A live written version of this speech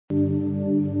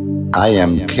I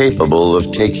am capable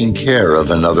of taking care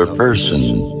of another person.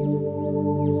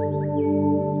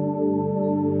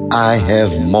 I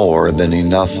have more than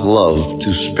enough love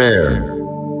to spare.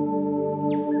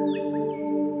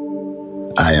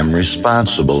 I am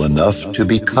responsible enough to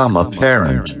become a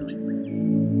parent.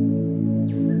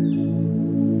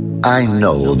 I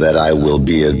know that I will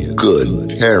be a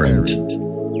good parent.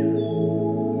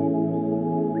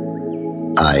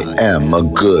 I am a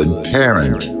good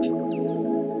parent.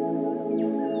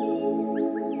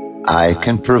 I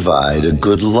can provide a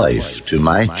good life to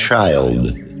my child.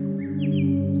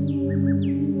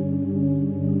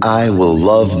 I will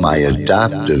love my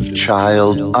adoptive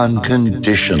child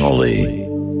unconditionally.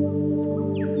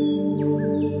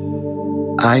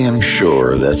 I am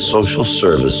sure that social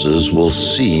services will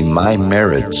see my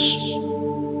merits.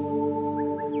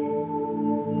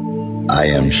 I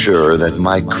am sure that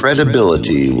my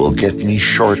credibility will get me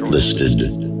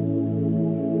shortlisted.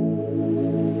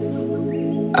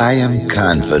 I am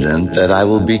confident that I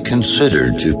will be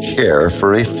considered to care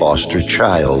for a foster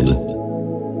child.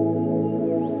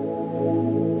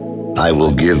 I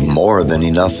will give more than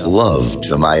enough love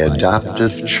to my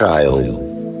adoptive child.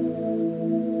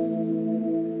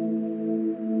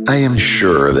 I am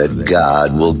sure that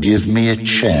God will give me a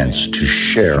chance to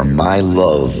share my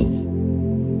love.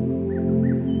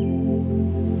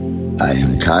 I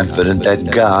am confident that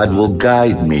God will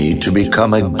guide me to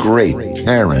become a great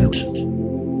parent.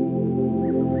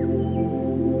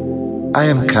 I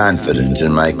am confident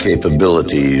in my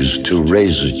capabilities to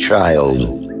raise a child.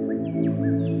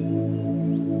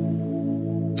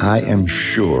 I am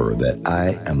sure that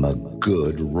I am a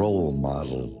good role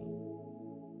model.